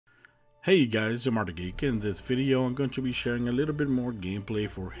Hey guys, I'm MARCTHEGEEK. In this video I'm going to be sharing a little bit more gameplay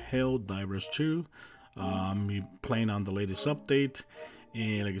for Helldivers 2. I'm playing on the latest update,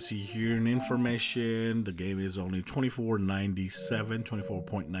 and like you see here in information, the game is only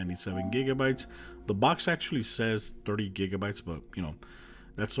 24.97 gigabytes. The box actually says 30 gigabytes, but you know,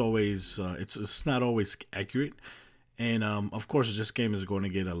 that's always it's not always accurate. And of course, this game is going to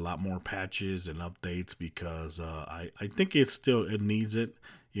get a lot more patches and updates because I think it needs it.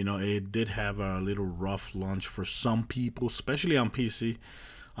 You know, it did have a little rough launch for some people, especially on PC.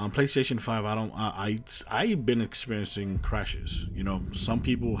 On PlayStation 5, I've been experiencing crashes. You know, some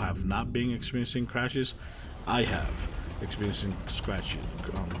people have not been experiencing crashes. I have experiencing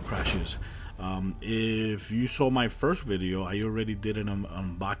crashes. If you saw my first video, I already did an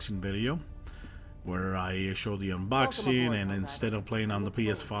unboxing video where I show the unboxing, and instead of playing on the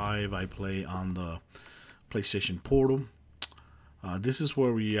PS5, I play on the PlayStation Portal. This is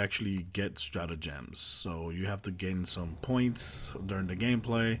where we actually get stratagems, so you have to gain some points during the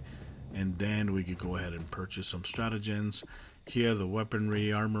gameplay, and then we could go ahead and purchase some stratagems. Here, the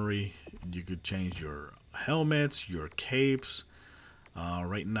weaponry, armory, you could change your helmets, your capes.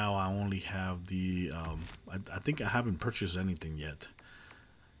 Right now I only have the I think I haven't purchased anything yet.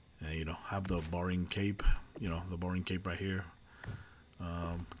 You know, have the boring cape, you know, the boring cape right here.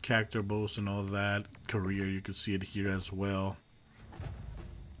 Character boost and all that. Career, you can see it here as well.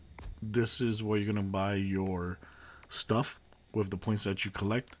 This is where you're gonna buy your stuff with the points that you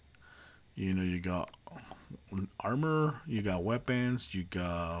collect. You know, you got armor, you got weapons, you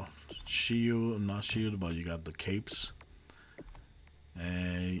got shield, not shield, but you got the capes.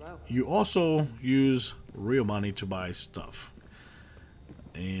 And you also use real money to buy stuff.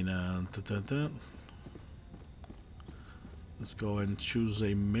 And let's go and choose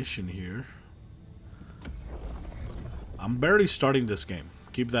a mission here. I'm barely starting this game.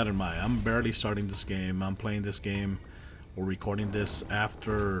 Keep that in mind. I'm barely starting this game. I'm playing this game or recording this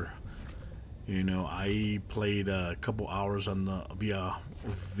after, you know, I played a couple hours on the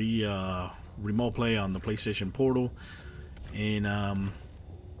via remote play on the PlayStation Portal, and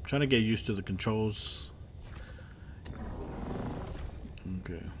trying to get used to the controls.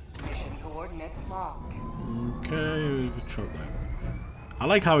 Okay. Mission coordinates locked. Okay, control that. I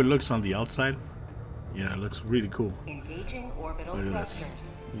like how it looks on the outside. Yeah, it looks really cool. Engaging orbital Look at thrusters.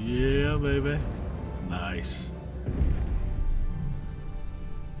 this. Yeah, baby. Nice.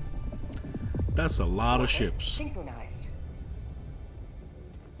 That's a lot of ships. Synchronized.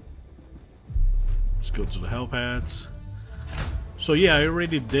 Let's go to the helipads. So yeah, I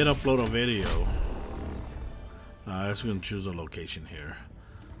already did upload a video. Let's go and choose a location here.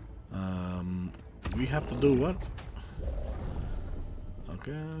 We have to do what?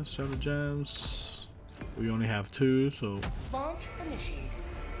 Okay, stratagems. We only have 2, so Launch initiated.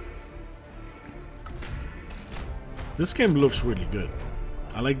 this game looks really good.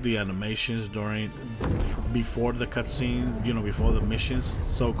 I like the animations before the cutscene, you know, before the missions.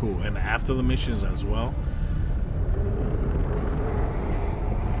 So cool, and after the missions as well.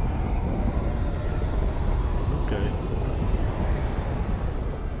 Okay.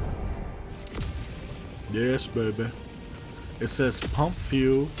 Yes, baby. It says pump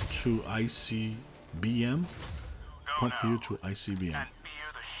fuel to ICBM. Pump fuel to ICBM. And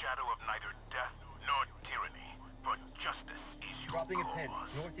fear the shadow of neither death nor tyranny, for justice is your Dropping a pin,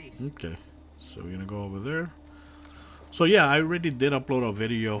 cause. northeast. Okay, so we're gonna go over there. So yeah, I already did upload a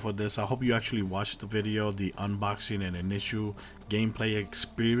video for this. I hope you actually watched the video, the unboxing and initial gameplay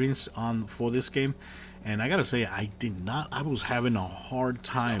experience for this game. And I gotta say, I was having a hard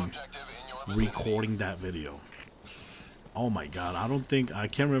time recording that video. Oh my god, I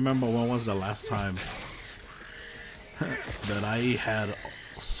can't remember when was the last time that I had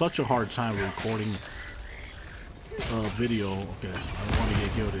such a hard time recording a video. Okay, I don't want to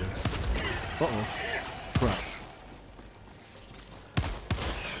get killed here. Uh-oh. Crap.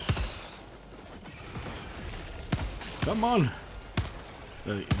 Come on.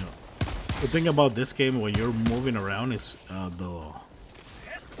 You know, the thing about this game when you're moving around is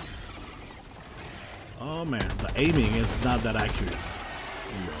oh man, the aiming is not that accurate.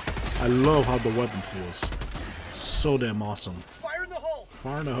 I love how the weapon feels. So damn awesome. Fire in the hole!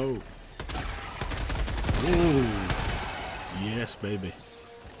 Fire in the hole. Ooh. Yes, baby.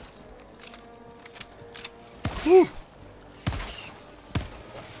 Woo.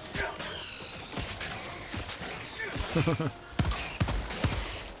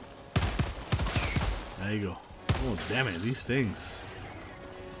 There you go. Oh, damn it, these things.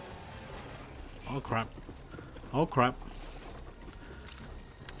 Oh crap. Oh crap.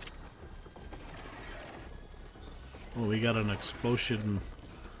 Oh, we got an explosion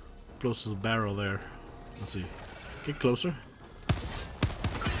blows his barrel there. Let's see. Get closer.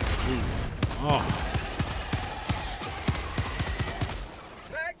 Ooh. Oh.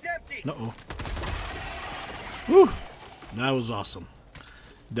 Bag's empty. Uh-oh. Woo. That was awesome.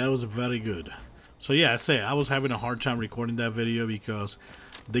 That was very good. So yeah, I was having a hard time recording that video because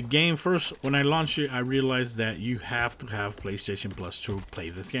the game, first, when I launched it, I realized that you have to have PlayStation Plus to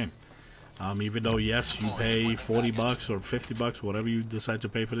play this game. Even though, yes, you pay 40 bucks or 50 bucks, whatever you decide to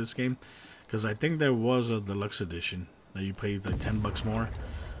pay for this game. Because I think there was a deluxe edition that you paid like 10 bucks more.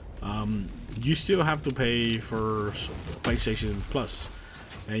 You still have to pay for PlayStation Plus.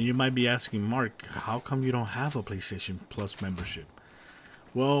 And you might be asking, Mark, how come you don't have a PlayStation Plus membership?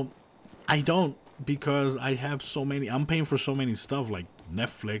 Well, I don't, because I have so many. I'm paying for so many stuff like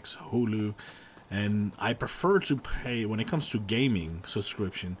Netflix, Hulu, and I prefer to pay, when it comes to gaming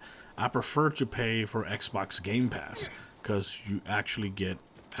subscription, I prefer to pay for Xbox Game Pass, because you actually get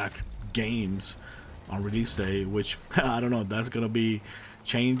games on release day, which I don't know, that's gonna be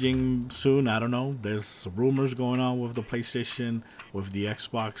changing soon. I don't know, there's rumors going on with the PlayStation, with the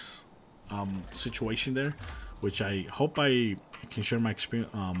Xbox situation there, which I hope I can share my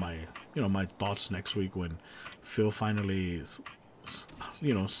experience, my thoughts next week when Phil finally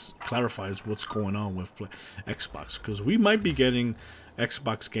clarifies what's going on with Xbox, because we might be getting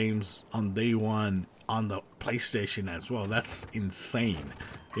Xbox games on day one on the PlayStation as well. That's insane.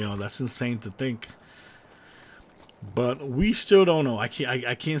 That's insane to think. But we still don't know. I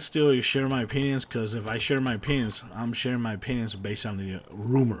can't still share my opinions, because if I share my opinions, I'm sharing my opinions based on the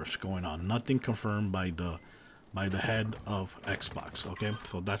rumors going on. Nothing confirmed by the head of Xbox. Okay,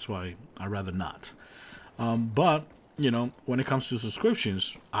 so that's why I rather not. But when it comes to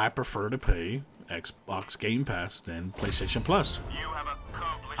subscriptions, I prefer to pay Xbox Game Pass than PlayStation Plus.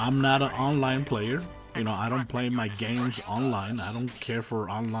 I'm not an online player. I don't play my games online. I don't care for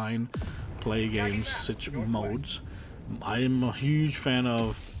online play games modes. I am a huge fan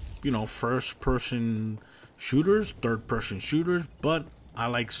of, first-person shooters, third-person shooters, but I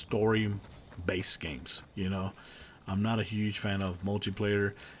like story-based games. I'm not a huge fan of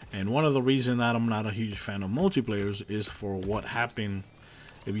multiplayer, and one of the reasons that I'm not a huge fan of multiplayers is for what happened.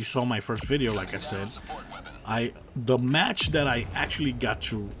 If you saw my first video, like I said, the match that I actually got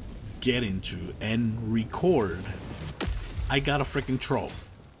to get into and record, I got a freaking troll.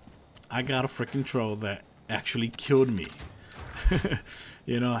 I got a freaking troll that actually killed me.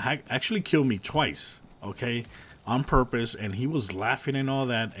 Actually killed me twice, okay, on purpose, and he was laughing and all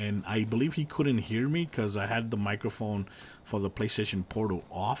that, and I believe he couldn't hear me because I had the microphone for the PlayStation Portal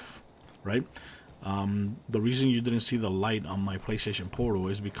off, right? The reason you didn't see the light on my PlayStation Portal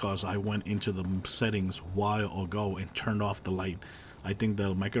is because I went into the settings a while ago and turned off the light. I think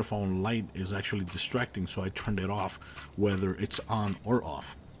the microphone light is actually distracting, so I turned it off, whether it's on or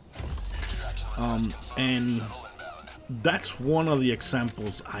off. And that's one of the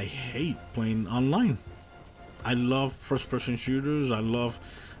examples. I hate playing online. I love first-person shooters, I love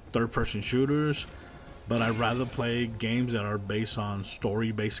third-person shooters, but I'd rather play games that are based on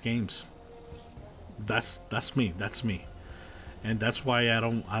story-based games. That's me. And that's why I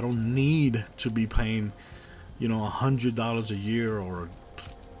don't need to be paying, $100 a year or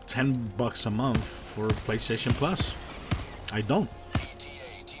 10 bucks a month for PlayStation Plus. I don't.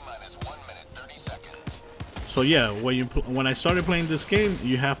 So yeah, when I started playing this game,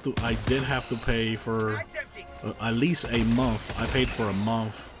 I did have to pay for at least a month. I paid for a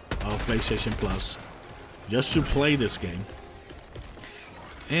month of PlayStation Plus just to play this game.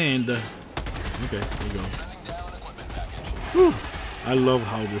 And okay, there you go. Whew, I love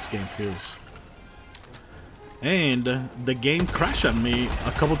how this game feels. And the game crashed on me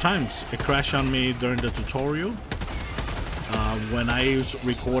a couple times. It crashed on me during the tutorial. When I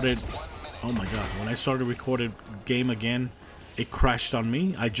recorded, oh my god, when I started recording game again, it crashed on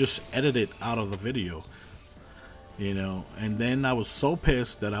me. I just edited out of the video, and then I was so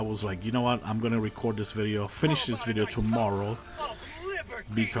pissed that I was like, you know what, I'm gonna record this video, finish this video tomorrow,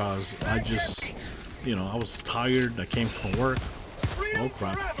 because I just, I was tired. I came from work. Oh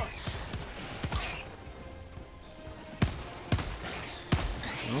crap.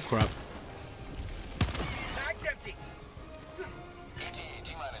 Oh crap.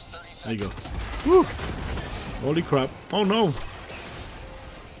 There you go. Woo! Holy crap. Oh no!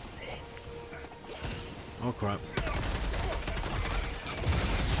 Oh crap.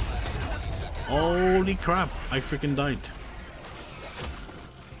 Holy crap. I freaking died.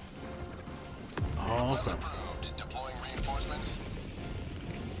 Oh crap.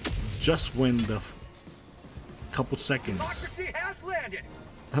 Just when the couple seconds.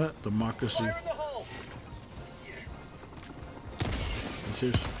 Democracy.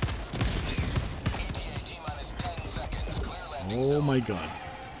 Serious? Oh my god.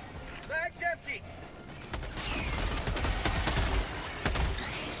 Bag's empty.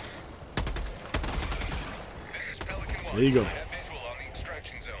 This is Pelican 1. There you go. I have visual on the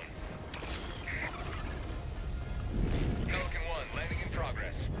extraction zone. Pelican 1, landing in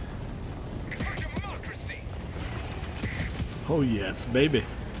progress. For democracy! Oh yes, baby.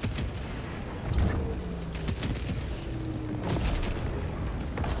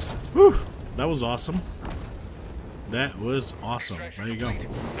 Whew, that was awesome. That was awesome. There you go.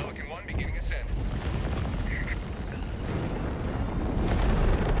 Pelican 1 beginning ascent.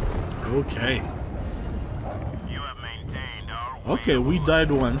 Okay. You have maintained our way Okay, of we life.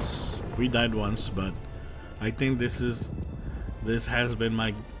 died once. We died once, but I think this has been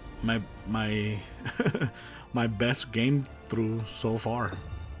my my best game through so far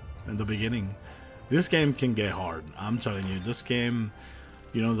in the beginning. This game can get hard. I'm telling you, this game,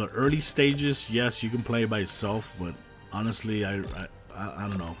 you know, the early stages, yes, you can play by yourself, but honestly, I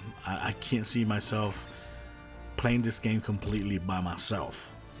don't know. I can't see myself playing this game completely by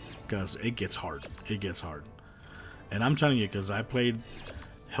myself because it gets hard. It gets hard. And I'm telling you, because I played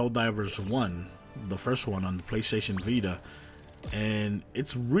Helldivers 1, the first one on the PlayStation Vita, and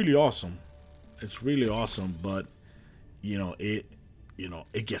it's really awesome. It's really awesome, but you know, it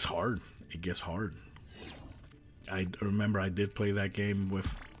gets hard. It gets hard. I remember I did play that game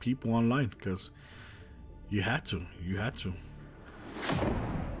with people online because you had to.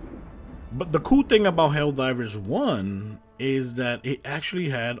 But the cool thing about Helldivers 1 is that it actually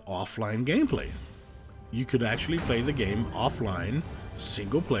had offline gameplay. You could actually play the game offline,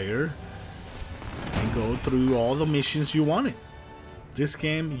 single player, and go through all the missions you wanted. This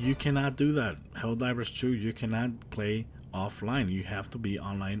game, you cannot do that. Helldivers 2, you cannot play offline. You have to be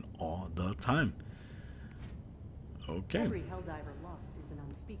online all the time. Okay. Every Helldiver lost is an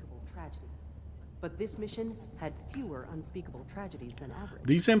unspeakable tragedy. But this mission had fewer unspeakable tragedies than average.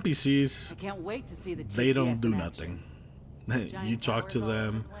 These NPCs, I can't wait to see the they don't TCS do in action. nothing. You talk to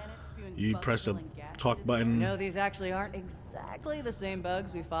them, you press the talk button. No, these actually aren't exactly the same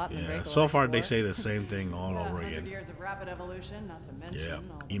bugs we fought in the Yeah, Great so far Galactic they War. say the same thing all over 100 again. years of rapid evolution, not to mention Yeah,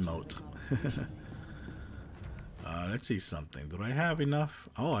 all the emote. technology. Let's see something. Do I have enough?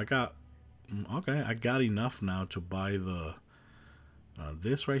 Oh, I got. Okay, I got enough now to buy the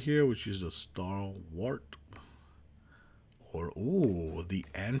this right here, which is the Stalwart, or ooh, the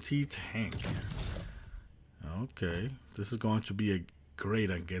anti-tank. Okay, this is going to be a great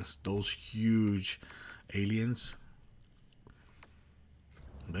against those huge aliens.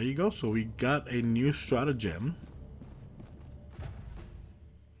 There you go. So we got a new stratagem.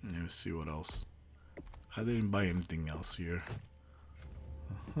 Let me see what else. I didn't buy anything else here.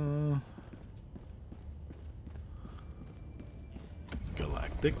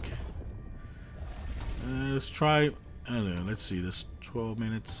 Galactic. Let's try. I don't know. Let's see. This 12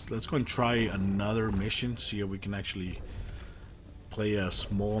 minutes. Let's go and try another mission. See if we can actually play a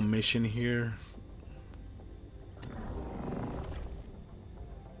small mission here.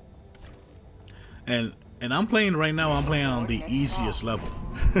 And I'm playing right now. I'm playing on the easiest level.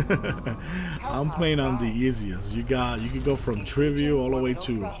 I'm playing on the easiest. You can go from trivial all the way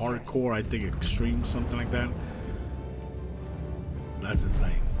to hardcore. I think extreme, something like that. That's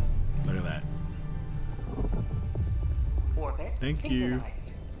insane. Look at that. Orbit Thank you.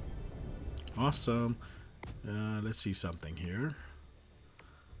 synchronized. Awesome. Let's see something here.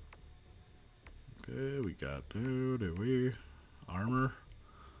 Okay, we got armor.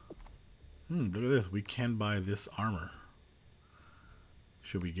 Look at this. We can buy this armor.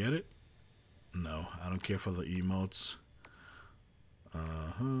 Should we get it? No, I don't care for the emotes.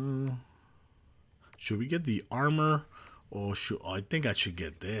 Should we get the armor? Or should I think I should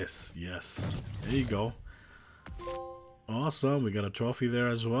get this? Yes. There you go. Awesome. We got a trophy there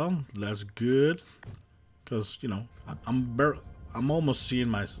as well. That's good. Cause you know I'm almost seeing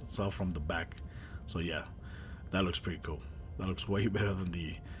myself from the back. So yeah, that looks pretty cool. That looks way better than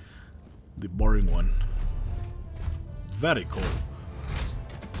the boring one. Very cool.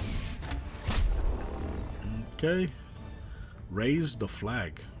 Okay. Raise the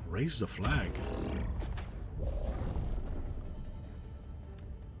flag. Raise the flag.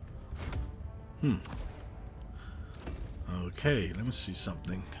 Okay, let me see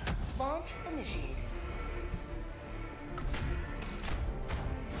something. Launch initiated.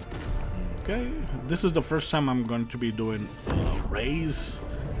 Okay, this is the first time I'm going to be doing raise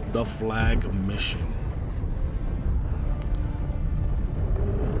the flag mission.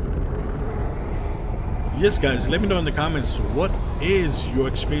 Yes, guys, let me know in the comments, what is your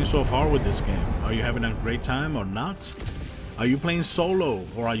experience so far with this game? Are you having a great time or not? Are you playing solo,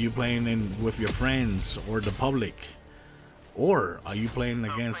 or are you playing with your friends or the public? Or are you playing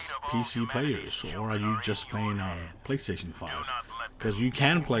against PC players, or are you just playing on PlayStation 5? Because you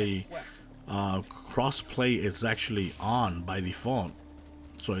can play, cross-play is actually on by default.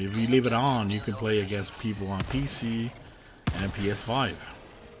 So if you leave it on, you can play against people on PC and PS5.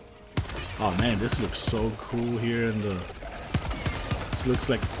 Oh man, this looks so cool here in the... This looks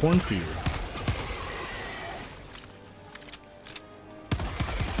like a cornfield.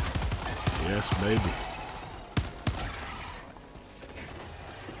 Yes, baby.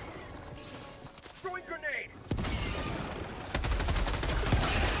 Throwing grenade.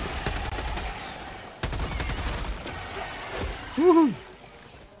 Woohoo!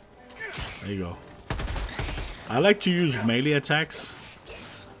 There you go. I like to use melee attacks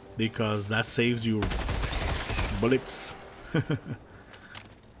because that saves you bullets.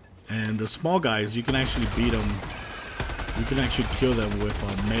 And the small guys, you can actually beat them. You can actually kill them with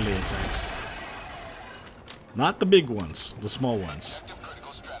melee attacks. Not the big ones, the small ones.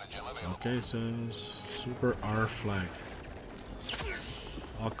 Okay, it says Super R flag.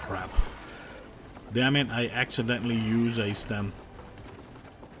 Oh crap. Damn it, I accidentally used a stem.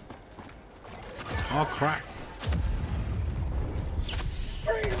 Oh crap.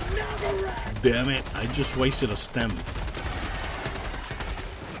 Damn it, I just wasted a stem.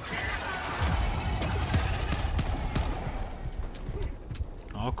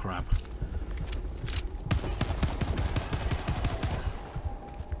 Oh crap.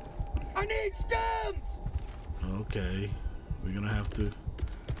 I need stems. Okay, we're gonna have to...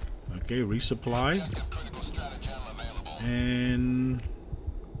 Okay, resupply. And...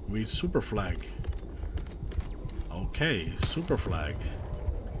 we super flag. Okay, super flag.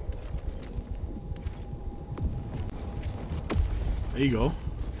 There you go.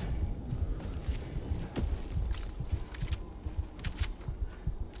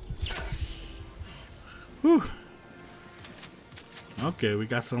 Whew. Okay, we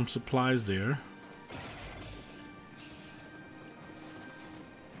got some supplies there.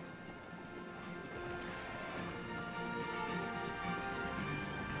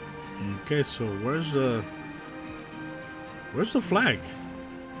 Okay, so where's the flag?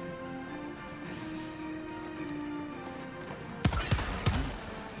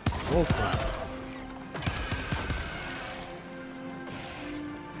 Oh crap.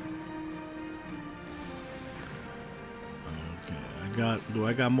 Okay, do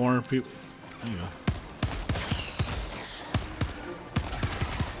I got more people? There you go.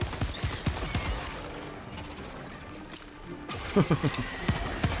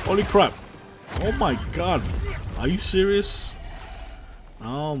 Holy crap. Oh my god. Are you serious?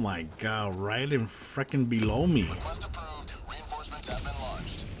 Oh my god, right in frickin' below me. Request approved. Reinforcements have been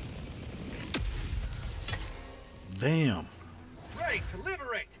launched. Damn. Ready to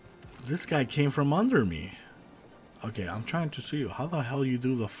liberate. This guy came from under me. Okay, I'm trying to see how the hell you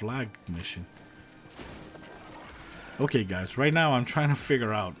do the flag mission. Okay guys, right now I'm trying to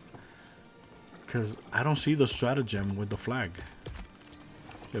figure out, because I don't see the stratagem with the flag.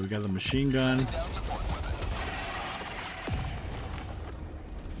 Okay, we got the machine gun.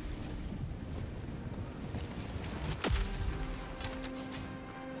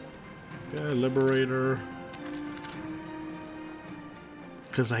 Okay, Liberator.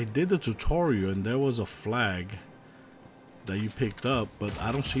 Because I did the tutorial and there was a flag that you picked up, but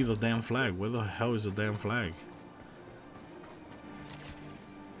I don't see the damn flag. Where the hell is the damn flag?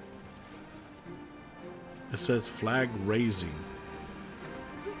 It says flag raising.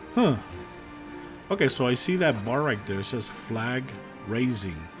 Huh. Okay, so I see that bar right there. It says flag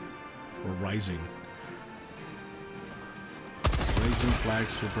raising or rising. Raising flag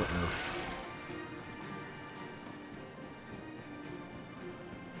Super Earth.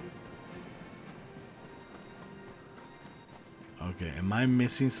 Okay, am I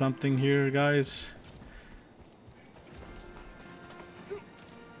missing something here, guys?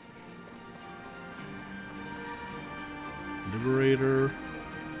 Liberator.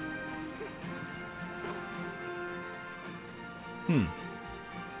 Let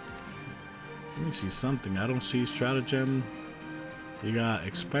me see something. I don't see stratagem. You got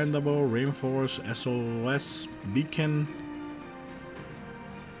expendable, reinforce, SOS, beacon.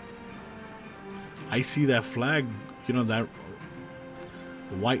 I see that flag, you know, that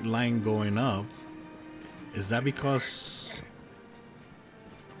white line going up. Is that because...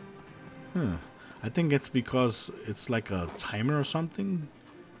 I think it's because it's like a timer or something.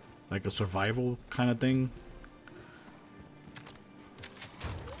 Like a survival kind of thing.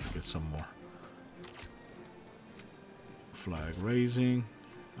 Get some more. Flag raising.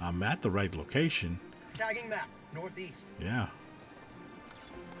 I'm at the right location. Tagging map, northeast. Yeah.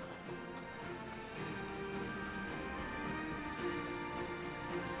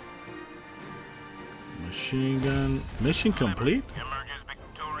 Machine gun. Mission complete? Emerges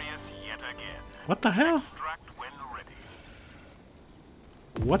victorious yet again. What the hell? Extract when ready.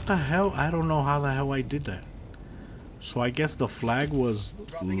 What the hell? I don't know how the hell I did that. So I guess the flag was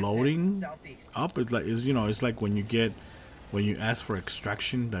loading up. It's like, it's like when you ask for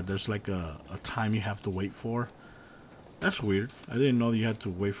extraction, that there's like a time you have to wait for. That's weird. I didn't know you had to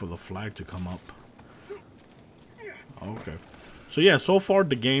wait for the flag to come up. Okay. So yeah, so far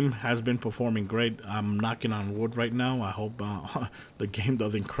the game has been performing great. I'm knocking on wood right now. I hope the game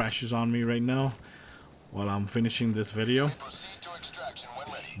doesn't crashes on me right now while I'm finishing this video.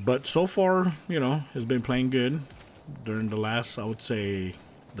 But so far, it's been playing good. During the last, I would say,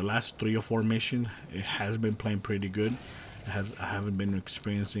 the last 3 or 4 missions, it has been playing pretty good. I haven't been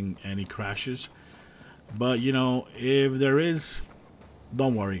experiencing any crashes. But, if there is,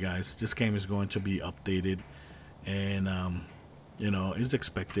 don't worry, guys. This game is going to be updated. And, it's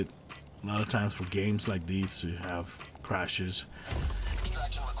expected. A lot of times for games like these to have crashes.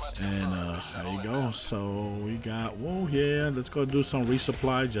 And, there you go. So, we got, whoa, yeah, let's go do some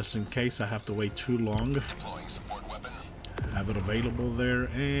resupply just in case I have to wait too long. Have it available there.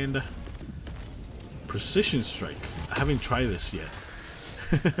 And precision strike. I haven't tried this yet.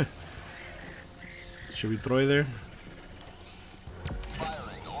 Should we throw it there?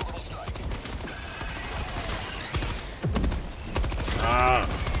 Ah!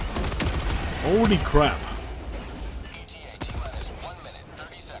 Holy crap!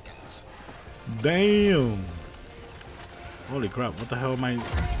 Damn! Holy crap! What the hell am I?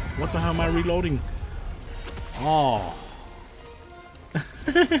 What the hell am I reloading? Oh!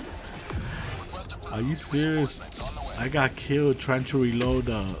 Are you serious? I got killed trying to reload.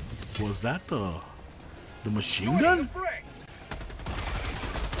 Was that the machine gun?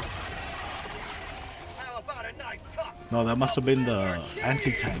 No, that must have been the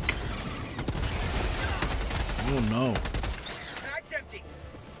anti-tank. Oh no!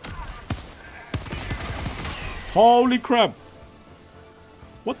 Holy crap!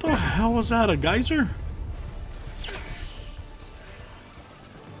 What the hell was that? A geyser?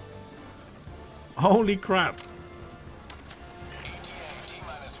 Holy crap.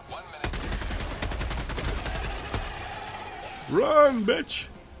 Run, bitch.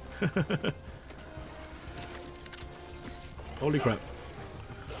 Holy crap.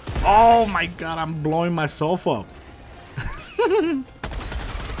 Oh my god, I'm blowing myself up.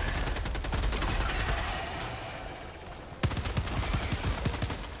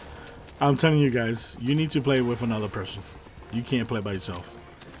 I'm telling you guys, you need to play with another person. You can't play by yourself.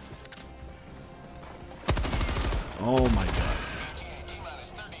 Oh my god.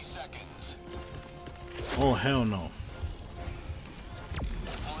 Oh hell no.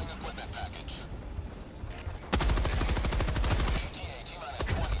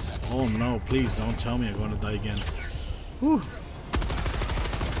 Oh no, please don't tell me I'm gonna die again. Whew.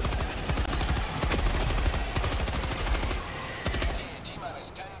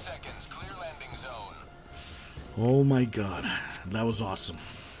 Oh my god. That was awesome.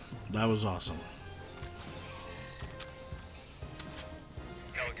 That was awesome.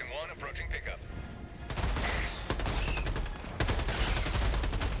 Pelican 1 approaching pickup.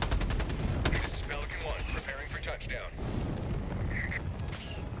 This is Pelican 1 preparing for touchdown.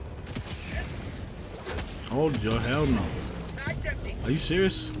 Oh, your hell no. Are you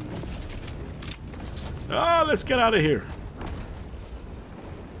serious? Ah, let's get out of here.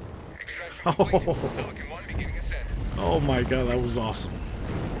 Oh my god, that was awesome.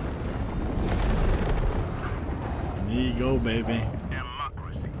 There you go, baby.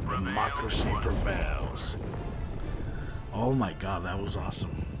 Democracy prevails. Oh my god, that was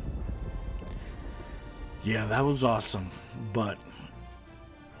awesome. Yeah, that was awesome. But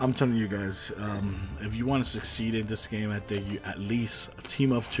I'm telling you guys, if you want to succeed in this game, I think you at least a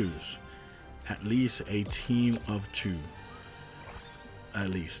team of twos. At least a team of two. At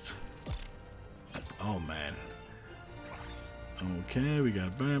least. Oh man. Okay, we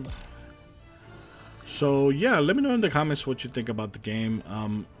got Bam. So yeah, let me know in the comments what you think about the game.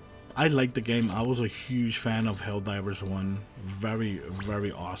 I like the game. I was a huge fan of Helldivers 1. Very,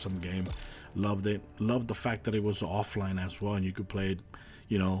 very awesome game. Loved it. Loved the fact that it was offline as well, and you could play it,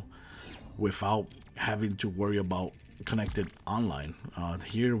 you know, without having to worry about connected online.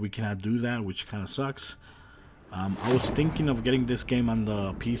 Here we cannot do that, which kind of sucks. I was thinking of getting this game on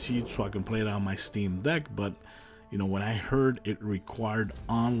the PC so I can play it on my Steam Deck, but you know, when I heard it required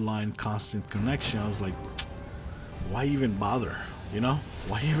online constant connection, I was like, why even bother? You know,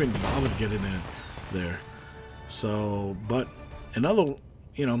 why even bother getting it there? So, but another,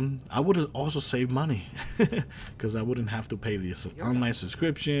 you know, I would also save money because I wouldn't have to pay this online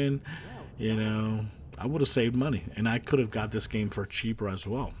subscription. You know, I would have saved money, and I could have got this game for cheaper as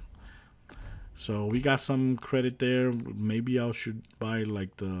well. So we got some credit there. Maybe I should buy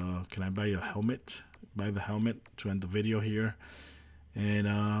like the, can I buy a helmet? Buy the helmet to end the video here.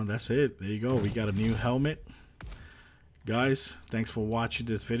 And that's it. There you go. We got a new helmet. Guys, thanks for watching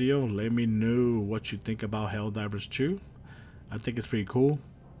this video. Let me know what you think about Helldivers 2. I think it's pretty cool.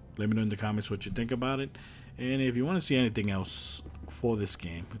 Let me know in the comments what you think about it. And if you want to see anything else for this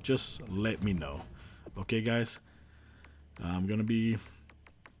game, just let me know. Okay, guys? I'm going to be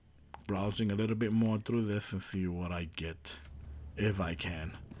browsing a little bit more through this and see what I get, if I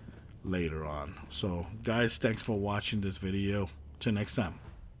can, later on. So, guys, thanks for watching this video. Till next time.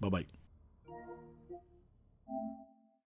 Bye-bye.